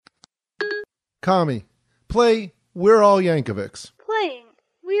Kami, play We're All Yankovics. Playing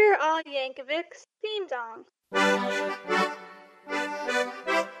We're All Yankovics theme song.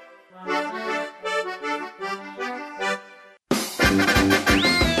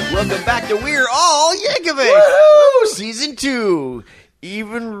 Welcome back to We're All Yankovics! Season 2.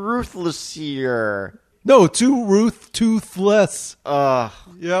 Even ruthlessier. No, toothless.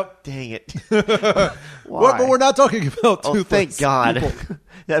 Yep. Dang it. But we're not talking about toothless. Thank God. people.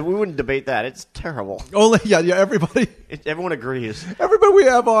 Yeah, we wouldn't debate that. It's terrible. Everybody. Everyone agrees. Everybody we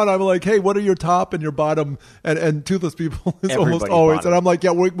have on, I'm like, hey, what are your top and your bottom? And toothless people is almost Everybody's always. bottom. And I'm like,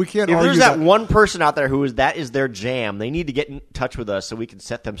 yeah, we can't If argue there's that one person out there that is their jam, they need to get in touch with us so we can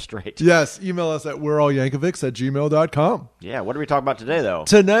set them straight. Yes, email us at we'reallyankovics@gmail.com. Yeah, what are we talking about today, though?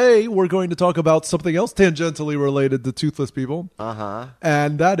 Today, we're going to talk about something else tangentially related to toothless people. Uh-huh.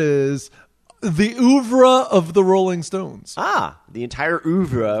 And that is the oeuvre of the Rolling Stones. The entire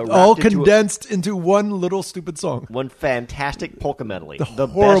oeuvre. All wrapped into condensed into one little stupid song. one fantastic polka medley. The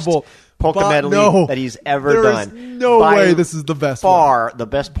horrible best polka medley that he's ever done. There is no way this is the best one. Far the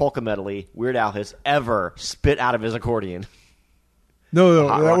best polka medley Weird Al has ever spit out of his accordion. No,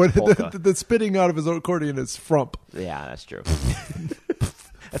 Hot that Rod one, polka. the spitting out of his accordion is frump. Yeah, that's true.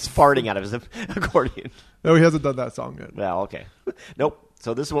 That's farting out of his accordion. No, he hasn't done that song yet. Well, okay. Nope.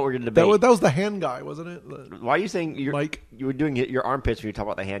 So this is what we're going to debate. That was the hand guy, wasn't it? Why are you saying Mike? you were doing your armpits when you talk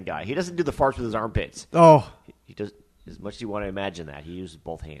about the hand guy? He doesn't do the farts with his armpits. Oh. He does as much as you want to imagine that. He uses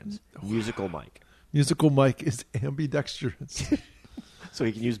both hands. Musical Mike. Musical Mike is ambidextrous. So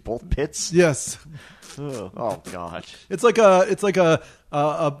he can use both pits? Yes. Oh gosh. It's like a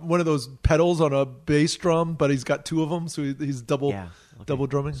one of those pedals on a bass drum, but he's got two of them, so he's double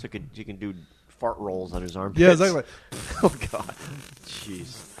drumming. So you can do fart rolls on his armpits. Yeah, exactly. Oh god.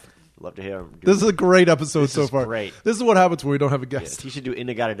 Jeez. Love to hear him. This is a great episode so far. Great. This is what happens when we don't have a Yes, guest. he should do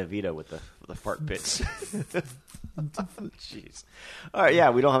Inagata DeVito with the fart pits. Jeez. All right,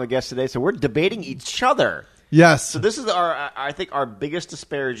 yeah, we don't have a guest today, so we're debating each other. Yes. So this is I think our biggest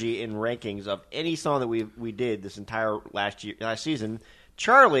disparity in rankings of any song that we did this entire last season.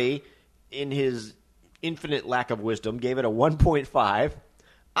 Charlie, in his infinite lack of wisdom, gave it a 1.5.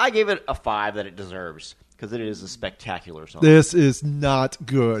 I gave it a 5 that it deserves because it is a spectacular song. This is not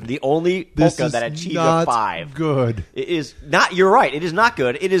good. The only polka that achieved a 5. Good. It is not. You're right. It is not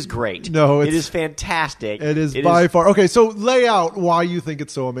good. It is great. No, it is fantastic. It is by far. Okay, so lay out why you think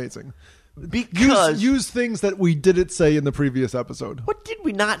it's so amazing. Because use things that we didn't say in the previous episode. What did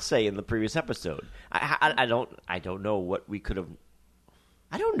we not say in the previous episode? I don't know what we could have.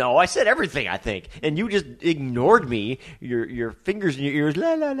 I don't know. I said everything, I think, and you just ignored me. Your fingers in your ears.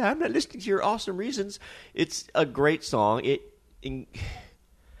 La la la. I'm not listening to your awesome reasons. It's a great song. See, he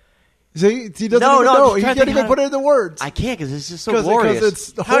doesn't even know. He can't even put it in the words. I can't because it's just so glorious.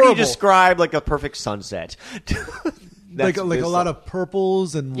 It's How do you horrible. describe like a perfect sunset? Like a lot of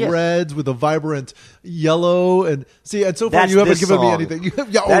purples and reds with a vibrant yellow and so far you haven't given me anything.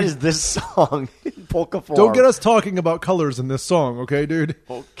 That is this song in polka form. Don't get us talking about colors in this song, okay, dude?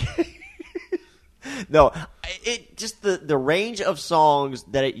 Okay. No, it just the range of songs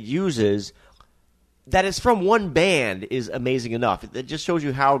that it uses that is from one band is amazing enough. It just shows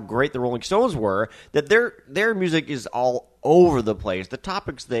you how great the Rolling Stones were. That their music is all over the place. The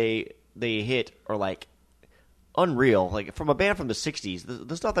topics they hit are like unreal. Like from a band from the 60s,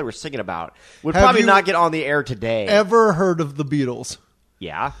 the stuff they were singing about would probably not get on the air today. Ever heard of the Beatles?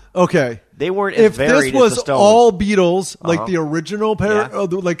 Yeah. Okay. They weren't if as varied this was as the Stones. all Beatles, like the original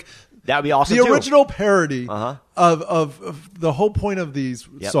like that would be awesome. The too. original parody of the whole point of these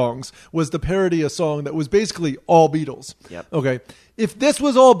songs was to parody a song that was basically all Beatles. Yep. Okay. If this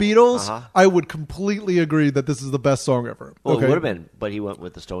was all Beatles, I would completely agree that this is the best song ever. Well, okay? it would have been, but he went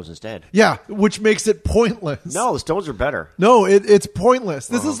with the Stones instead. Yeah, which makes it pointless. No, the Stones are better. No, it's pointless.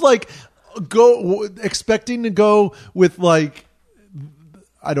 This is like expecting to go with like,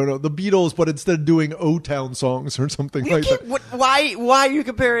 I don't know, the Beatles, but instead of doing O-Town songs or something like that. Why are you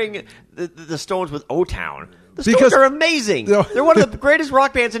comparing the Stones with O-Town? The Stones are amazing. No. They're one of the greatest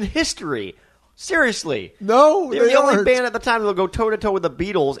rock bands in history. Seriously. No, They're the aren't. only band at the time that'll go toe-to-toe with the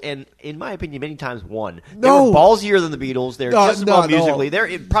Beatles, and in my opinion, many times won. They No. were ballsier than the Beatles. They're just about no. musically.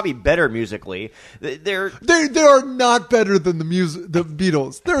 They're probably better musically. They are not better than the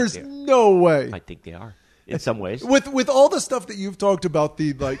Beatles. There's no way. I think they are. In some ways. With all the stuff that you've talked about,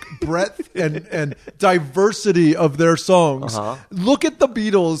 the like breadth and diversity of their songs, look at the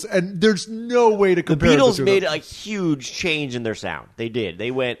Beatles, and there's no way to compare. The Beatles the two made of them. a huge change in their sound. They did.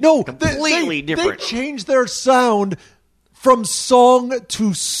 They went they completely different. They changed their sound from song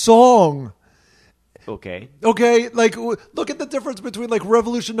to song. Okay. Okay, like look at the difference between like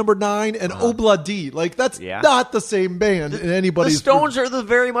Revolution Number 9 and Obla D. Like that's not the same band in anybody's. The Stones are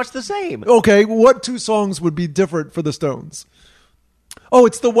very much the same. Okay, what two songs would be different for the Stones? Oh,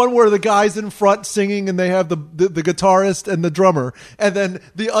 it's the one where the guy's in front singing and they have the guitarist and the drummer, and then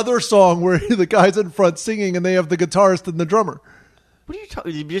the other song where the guy's in front singing and they have the guitarist and the drummer. What are you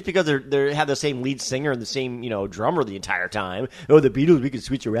talking? Just because they have the same lead singer and the same drummer the entire time? Oh, the Beatles, we could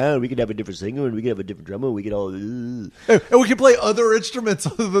switch around. We could have a different singer and we could have a different drummer. We could all and we can play other instruments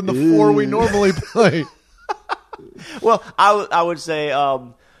other than the four we normally play. Well, I would say,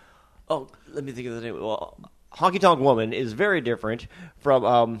 let me think of the name. Well, Honky Tonk Woman is very different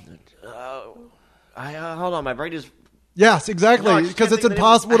from. Hold on, my brain is. Yes, exactly, because it's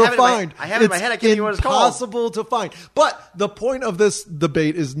impossible to find. I have it in my head. I can't think what it's called. Impossible to find. But the point of this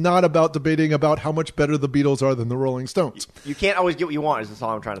debate is not about debating about how much better the Beatles are than the Rolling Stones. You can't always get what you want. Is the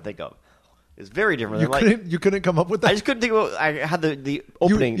song I'm trying to think of. It's very different. You couldn't come up with that. I just couldn't think of. I had the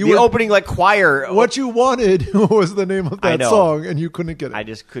opening. Opening like choir. What you wanted was the name of that song, and you couldn't get it. I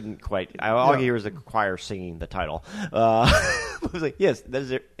just couldn't quite. All I hear was the choir singing the title. I was like, yes, that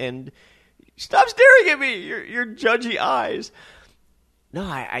is it. And stop staring at me. Your judgy eyes. No,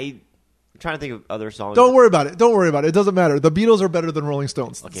 I'm trying to think of other songs. Don't worry about it. It doesn't matter. The Beatles are better than Rolling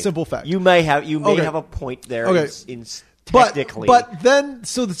Stones. Okay. Simple fact. You may have a point there. Okay. Technically. But then,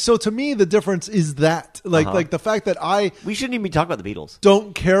 so to me, the difference is that, like the fact that we shouldn't even be talking about the Beatles.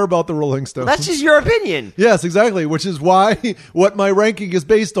 Don't care about the Rolling Stones. That's just your opinion. Yes, exactly. Which is why what my ranking is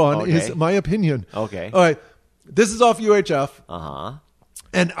based on is my opinion. Okay. All right. This is off UHF.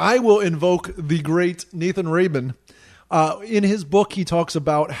 And I will invoke the great Nathan Rabin. In his book, he talks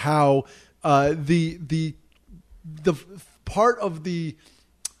about how the part of the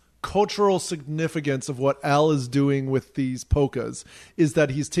cultural significance of what Al is doing with these polkas is that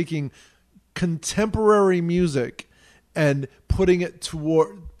he's taking contemporary music and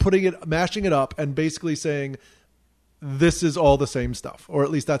mashing it up and basically saying this is all the same stuff, or at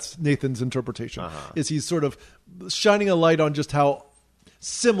least that's Nathan's interpretation. Is he's sort of shining a light on just how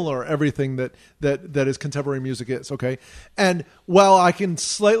similar everything that is contemporary music is. Okay. And while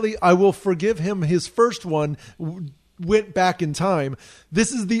I will forgive him his first one went back in time.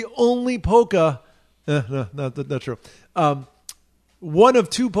 This is the only polka. No, not true. One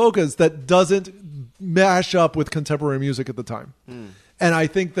of two polkas that doesn't mash up with contemporary music at the time. And I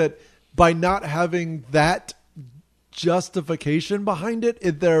think that by not having that justification behind it,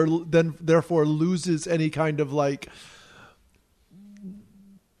 therefore loses any kind of like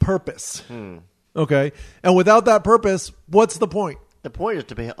purpose. Okay. And without that purpose, what's the point? The point is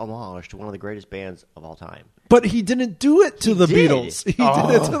to pay homage to one of the greatest bands of all time. But he didn't do it to the Beatles. He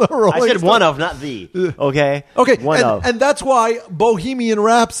did it to the Rolling Stones. I said one of, not the. Okay? Okay. One of. And that's why Bohemian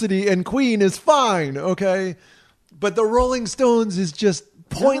Rhapsody and Queen is fine. Okay? But the Rolling Stones is just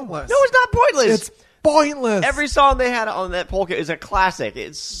pointless. No, it's not pointless. It's pointless. Every song they had on that polka is a classic.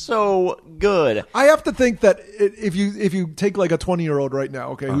 It's so good. I have to think that if you take like a 20-year-old right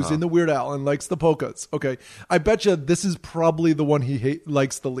now, okay, who's into Weird Al and likes the polkas, okay, I bet you this is probably the one he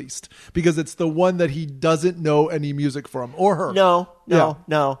likes the least because it's the one that he doesn't know any music from or her. No.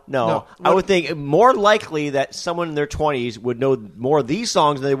 I would think more likely that someone in their 20s would know more of these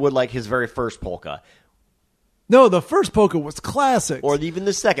songs than they would like his very first polka. No, the first polka was classic. Or even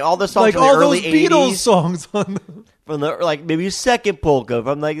the second. All the songs like from the all early those 80s. Beatles songs on from the like maybe second polka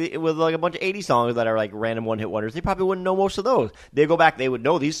from like with like a bunch of 80 songs that are like random one-hit wonders. They probably wouldn't know most of those. They go back, they would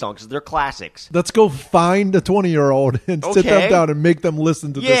know these songs because they're classics. Let's go find a 20-year-old and sit them down and make them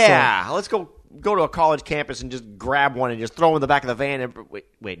listen to this song. Yeah, let's go to a college campus and just grab one and just throw them in the back of the van. And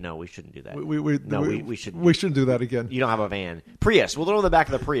wait, no, we shouldn't do that. We shouldn't. We shouldn't do that again. You don't have a van. Prius. We'll throw them in the back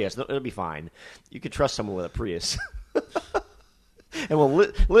of the Prius. It'll be fine. You could trust someone with a Prius. And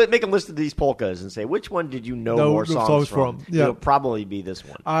we'll make a list of these polkas and say, which one did you know more songs from? Yeah. It'll probably be this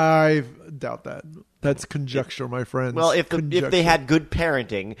one. I doubt that. That's conjecture, my friends. Well, if they had good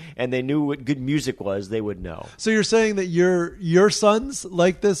parenting and they knew what good music was, they would know. So you're saying that your sons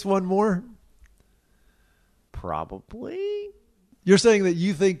like this one more? Probably. You're saying that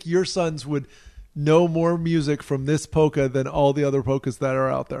you think your sons would know more music from this polka than all the other polkas that are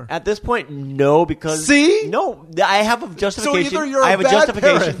out there? At this point, no, because no, I have a justification. So either you're I have a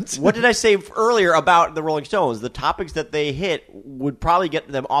justification. Parent. What did I say earlier about the Rolling Stones? The topics that they hit would probably get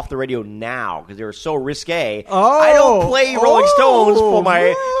them off the radio now because they were so risque. I don't play Rolling Stones for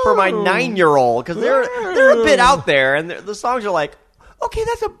my 9-year-old because they're a bit out there, and the songs are like, okay,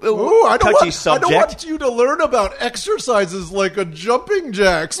 that's a touchy subject. I don't want you to learn about exercises like a jumping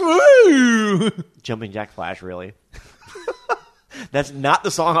jacks. Woo! Jumping jack flash, really? That's not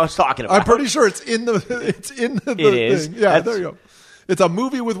the song I was talking about. I'm pretty sure it's in the It is. thing. Yeah, there you go. It's a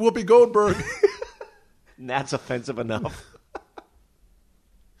movie with Whoopi Goldberg. And that's offensive enough.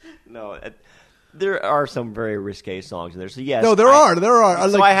 No, there are some very risque songs in there. So yes, No, there are.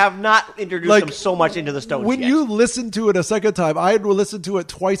 So I have not introduced them so much into the Stones when yet. you listen to it a second time, I had listened to it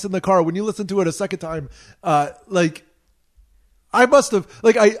twice in the car. When you listen to it a second time, I must have,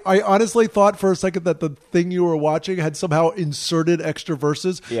 I honestly thought for a second that the thing you were watching had somehow inserted extra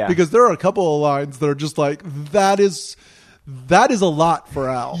verses. Yeah. Because there are a couple of lines that are just like, that is a lot for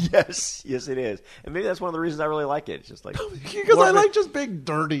Al. Yes, it is. And maybe that's one of the reasons I really like it. It's just like Because I like just being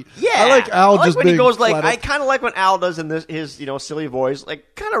dirty. Yeah, I like Al just when being he goes like, flat I out. kind of like when Al does in his silly voice,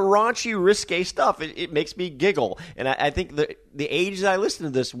 like kind of raunchy, risque stuff. It makes me giggle, and I think the age that I listened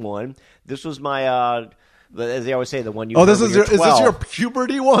to this one, this was my as they always say, the one you. Oh, heard is when you're this 12. your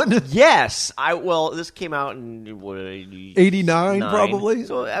puberty one? Yes, this came out in 89 probably.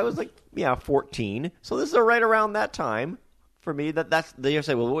 So I was 14. So this is right around that time. For me, that's they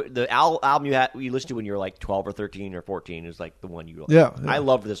say. Well, the album you listened to when you were like 12 or 13 or 14 is like the one you. Yeah. I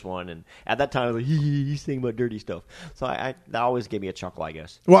loved this one, and at that time I was like, he's singing about dirty stuff. So that always gave me a chuckle, I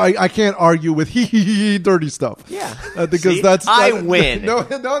guess. Well, I can't argue with dirty stuff. Yeah. Because See? that's I win. No.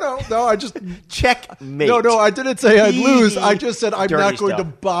 I just Checkmate. No. I didn't say I'd lose. I just said I'm Dirty not going stuff.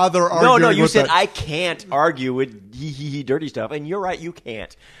 to bother arguing. No. You with said that. I can't argue with dirty stuff, and you're right. You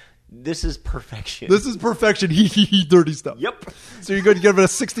can't. This is perfection. This is perfection. Dirty stuff. Yep. So you're going to give it a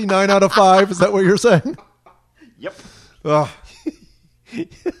 69 out of 5? Is that what you're saying? Yep. Ugh.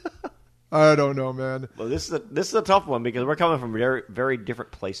 I don't know, man. Well, this is a tough one because we're coming from very, very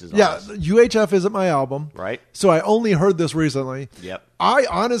different places. On Yeah, this. UHF isn't my album. Right. So I only heard this recently. Yep. I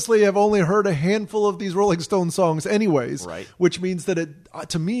honestly have only heard a handful of these Rolling Stones songs anyways. Right. Which means that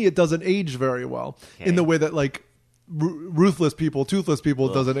to me, it doesn't age very well Okay. in the way that Ruthless People, Toothless People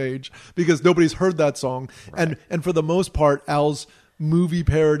doesn't age because nobody's heard that song. Right. And for the most part, Al's movie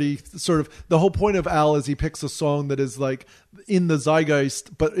parody sort of the whole point of Al is he picks a song that is like in the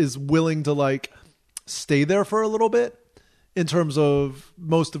zeitgeist but is willing to like stay there for a little bit in terms of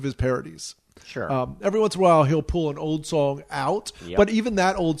most of his parodies. Sure. Every once in a while he'll pull an old song out, Yep. but even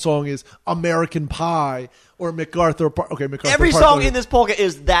that old song is American Pie or MacArthur Park. Okay, MacArthur Every Park, song in this polka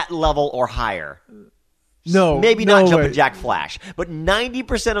is that level or higher. no, Maybe no not way. Jumpin' Jack Flash, but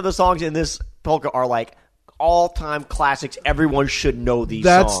 90% of the songs in this polka are like all-time classics. Everyone should know these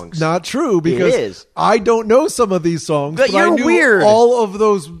That's songs. not true because It is. I don't know some of these songs, But I you're knew weird. all of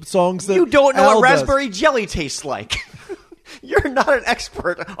those songs that You don't know Al what does. raspberry jelly tastes like. You're not an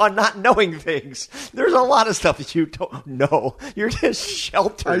expert on not knowing things. There's a lot of stuff that you don't know. You're just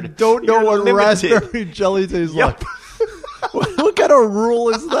sheltered. I don't know You're what limited. raspberry jelly tastes Yep. like. What kind of rule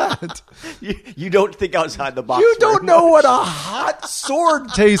is that? You don't think outside the box. You very don't know much. what a hot sword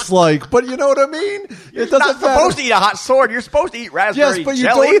tastes like, but you know what I mean? You're It doesn't not supposed matter. to eat a hot sword. You're supposed to eat raspberry Yes, but you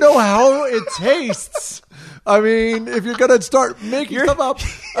jelly. don't know how it tastes. I mean, if you're going to start making stuff up,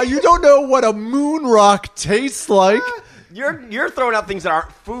 you don't know what a moon rock tastes like. You're throwing out things that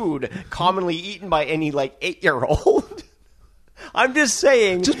aren't food commonly eaten by any 8-year-old. I'm just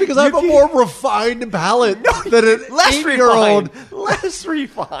saying. Just because I have a more refined palate than an less 8-year-old. refined. Less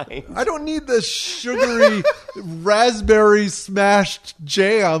refined. I don't need the sugary raspberry smashed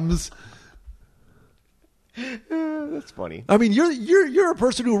jams. That's funny. I mean, you're a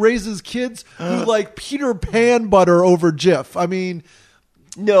person who raises kids who like Peter Pan butter over Jif. I mean,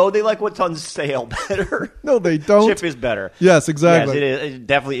 No, they like what's on sale better. no, they don't. Chip is better. Yes, exactly. Yes, it is. It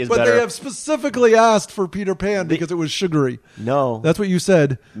definitely is But better. they have specifically asked for Peter Pan because it was sugary. No. That's what you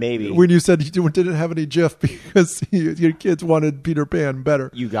said. Maybe. When you said you didn't have any Jif because your kids wanted Peter Pan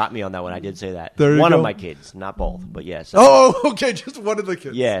better. You got me on that one. I did say that. There you one go. of my kids, not both, but yes. Oh, okay, just one of the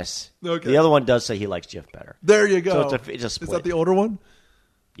kids. Yes. Okay. The other one does say he likes Jif better. There you go. So it's a Is split. that the older one?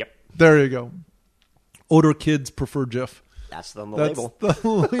 Yep. There you go. Older kids prefer Jif. That's on the That's label. the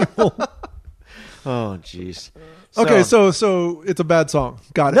label. Oh, jeez. Okay, so it's a bad song.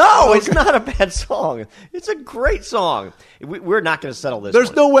 Got it. No, Okay. it's not a bad song. It's a great song. We're not going to settle this. There's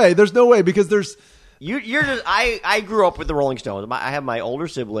one. no way. There's no way because there's. You're just. I grew up with the Rolling Stones. I have my older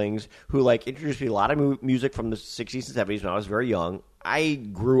siblings who introduced me to a lot of music from the 60s and 70s when I was very young. I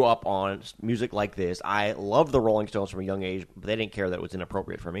grew up on music like this. I loved the Rolling Stones from a young age, but they didn't care that it was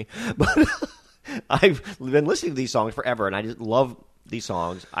inappropriate for me. But I've been listening to these songs forever, and I just love these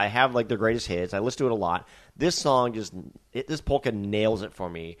songs. I have their greatest hits. I listen to it a lot. This song this polka nails it for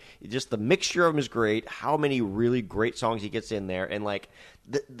me. Just the mixture of them is great. How many really great songs he gets in there, and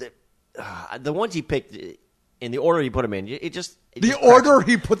the ones he picked, in the order you put them in. It just order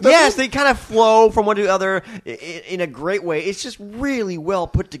he put them Yes, in? they kind of flow from one to the other in a great way. It's just really well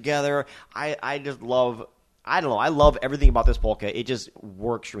put together. I just love. I don't know. I love everything about this polka. It just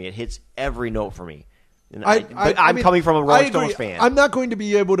works for me. It hits every note for me. And I'm coming from a Rolling Stones fan. I'm not going to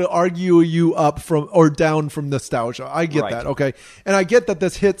be able to argue you up from or down from nostalgia. I get that, okay? And I get that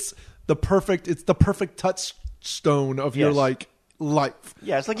this hits it's the perfect touchstone of your life.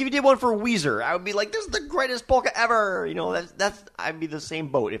 Yeah, it's like if you did one for Weezer, I would be like, this is the greatest polka ever. I'd be the same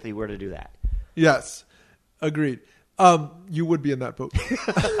boat if they were to do that. Yes. Agreed. You would be in that boat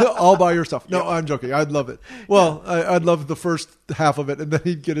all by yourself. No, I'm joking. I'd love it. Well, I'd love the first half of it, and then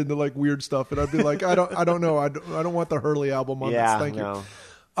he'd get into like weird stuff, and I'd be like, I don't know. I don't want the Hurley album on this. Thank you.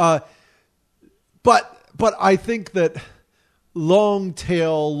 But I think that long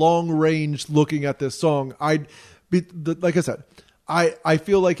tail, long range looking at this song, like I said, I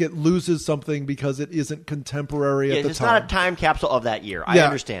feel like it loses something because it isn't contemporary at the time. It's not a time capsule of that year. I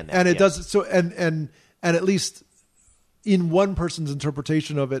understand that. And it does so, and at least in one person's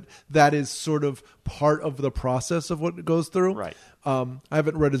interpretation of it, that is sort of part of the process of what it goes through. Right. I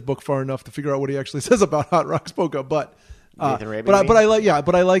haven't read his book far enough to figure out what he actually says about Hot Rocks Polka, but Nathan but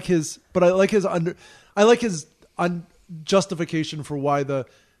I like his justification for why the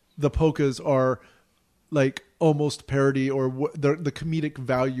polkas are like almost parody or the comedic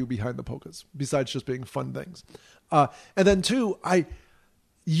value behind the polkas, besides just being fun things. And then two,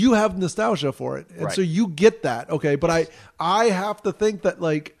 you have nostalgia for it. And so you get that. Okay. But I have to think that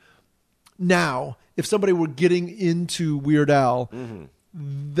like now, if somebody were getting into Weird Al,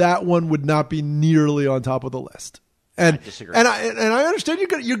 that one would not be nearly on top of the list. And I disagree. And I understand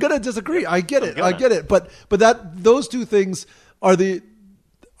you're going to disagree. I get it. But those two things are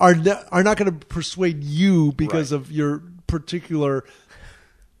not going to persuade you because of your particular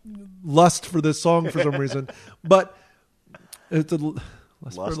lust for this song for some reason. But it's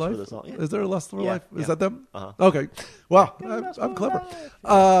Lust for Life? the song, yeah. Is there a Lust for Life? Is that them? Uh-huh. Okay. Wow. I'm clever.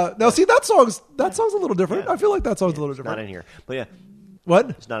 Now, see, that song's a little different. I feel like that song's a little different. Not in here. But yeah. What?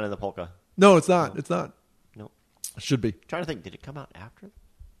 It's not in the polka. No, it's not. It's not. No. It should be. I'm trying to think, did it come out after?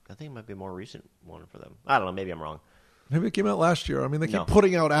 I think it might be a more recent one for them. I don't know. Maybe I'm wrong. Maybe it came out last year. I mean, they keep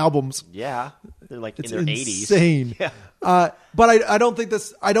putting out albums. Yeah. They're like It's in their 80s. insane. Yeah. But I don't think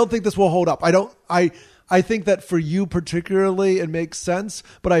this will hold up. I think that for you particularly, it makes sense.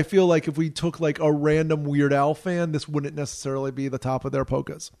 But I feel like if we took like a random Weird Al fan, this wouldn't necessarily be the top of their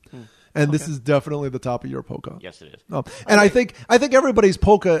polkas. And this is definitely the top of your polka. Yes, it is. And I think everybody's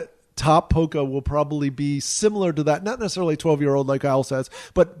top polka will probably be similar to that. Not necessarily 12-year-old like Al says,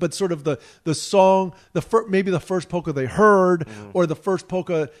 but sort of the song, maybe the first polka they heard, or the first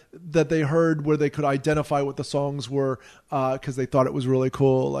polka that they heard where they could identify what the songs were because they thought it was really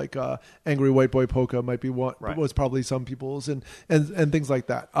cool. Like Angry White Boy Polka might be one, was probably some people's, and things like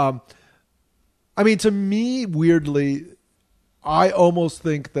that. I mean, to me, weirdly, I almost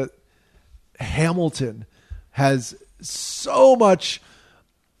think that Hamilton has so much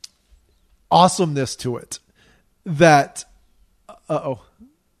awesomeness to it that what oh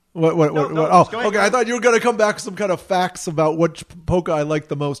okay, I thought you were going to come back with some kind of facts about which polka I like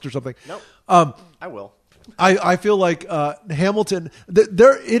the most or something. Nope. I will. I feel like Hamilton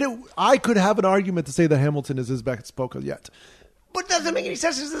I could have an argument to say that Hamilton is his best polka yet, but it doesn't make any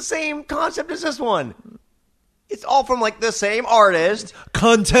sense. It's the same concept as this one. It's all from like the same artist.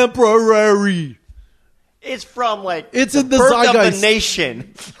 Contemporary. It's from like it's the in the birth zeitgeist of the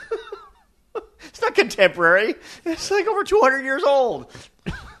nation. It's not contemporary. It's like over 200 years old.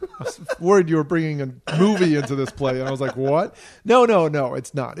 I was worried you were bringing a movie into this play, and I was like, "What? No,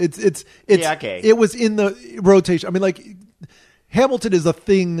 it's not. It's yeah, okay. It was in the rotation. I mean, like Hamilton is a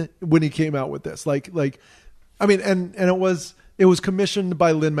thing when he came out with this. Like I mean, and it was commissioned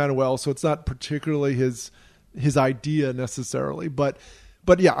by Lin-Manuel, so it's not particularly his idea necessarily, but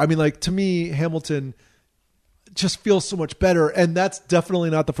yeah, I mean, like to me, Hamilton just feels so much better, and that's definitely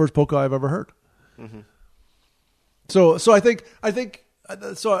not the first polka I've ever heard. So I think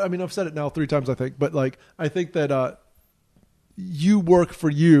so. I mean, I've said it now 3 times, I think, but like I think that you work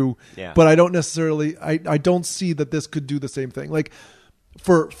for you, but I don't necessarily. I don't see that this could do the same thing. Like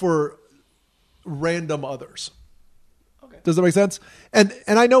for random others. Okay. Does that make sense? And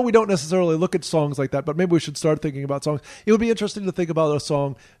I know we don't necessarily look at songs like that, but maybe we should start thinking about songs. It would be interesting to think about a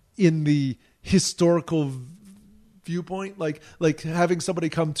song in the historical viewpoint, like having somebody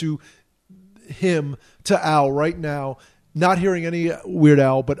come to Al right now, not hearing any Weird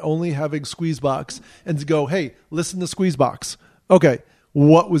Al, but only having Squeezebox, and to go, hey, listen to Squeezebox. Okay,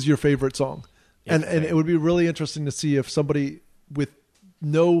 what was your favorite song? And it would be really interesting to see if somebody with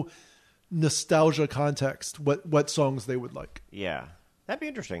no nostalgia context what songs they would like. Yeah, that'd be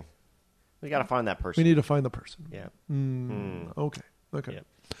interesting. We got to find that person. We need to find the person. Yeah. Okay. Yeah.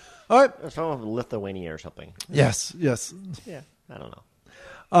 All right. Someone from Lithuania or something. Yes. Yes. Yeah. I don't know.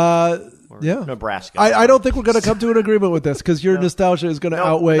 Yeah. Nebraska. I don't think we're going to come to an agreement with this because your nostalgia is going to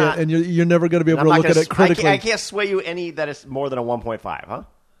outweigh it, and you're never going to be able to look at it critically. I can't sway you any that is more than a 1.5, huh?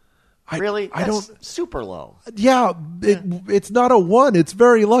 Really? I don't. Super low. Yeah, it's not a 1. It's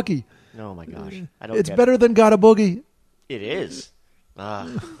very lucky. Oh my gosh! I don't. It's better than Got a Boogie. It is. All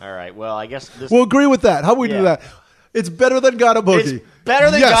right. Well, I guess we'll agree with that. How do we do that? It's better than Got a Boogie. It's better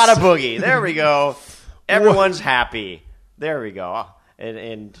than Got a Boogie. There we go. Everyone's happy. There we go.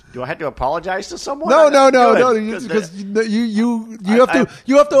 And do I have to apologize to someone? No. Because you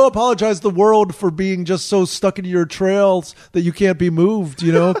have to apologize to the world for being just so stuck into your trails that you can't be moved.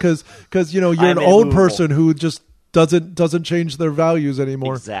 You know, because you're an old person who just doesn't change their values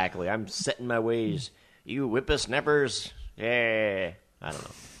anymore. Exactly. I'm set in my ways. You whippersnappers. Yeah. I don't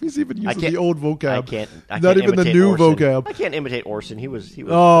know. He's even using the old vocab. I can't Not even the new Orson. vocab. I can't imitate Orson. He was.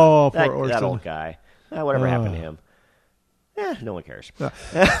 Oh, poor Orson. That old guy. Whatever happened to him? No one cares.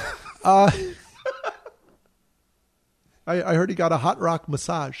 I heard he got a hot rock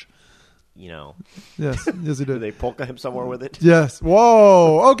massage. Yes, he did. Did they polka him somewhere with it? Yes.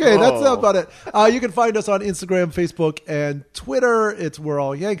 Whoa. Okay, that's about it. You can find us on Instagram, Facebook, and Twitter. It's We're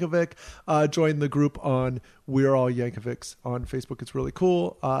All Yankovic. Join the group on We're All Yankovics on Facebook. It's really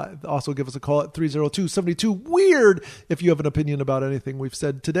cool. Also, give us a call at 302-72-WEIRD if you have an opinion about anything we've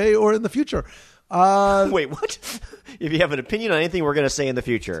said today or in the future. Wait, what? If you have an opinion on anything we're going to say in the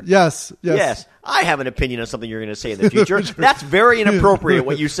future. Yes. I have an opinion on something you're going to say in the future. That's very inappropriate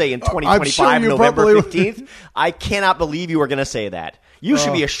what you say in 2025, November 15th. I cannot believe you are going to say that. You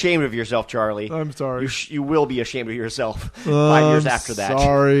should be ashamed of yourself, Charlie. I'm sorry. You will be ashamed of yourself 5 years after that.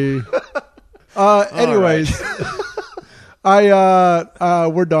 Sorry. Anyways.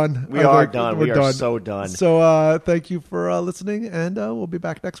 We're done. We are done. We are so done. So thank you for listening, and we'll be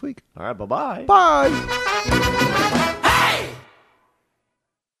back next week. All right, bye-bye. Bye.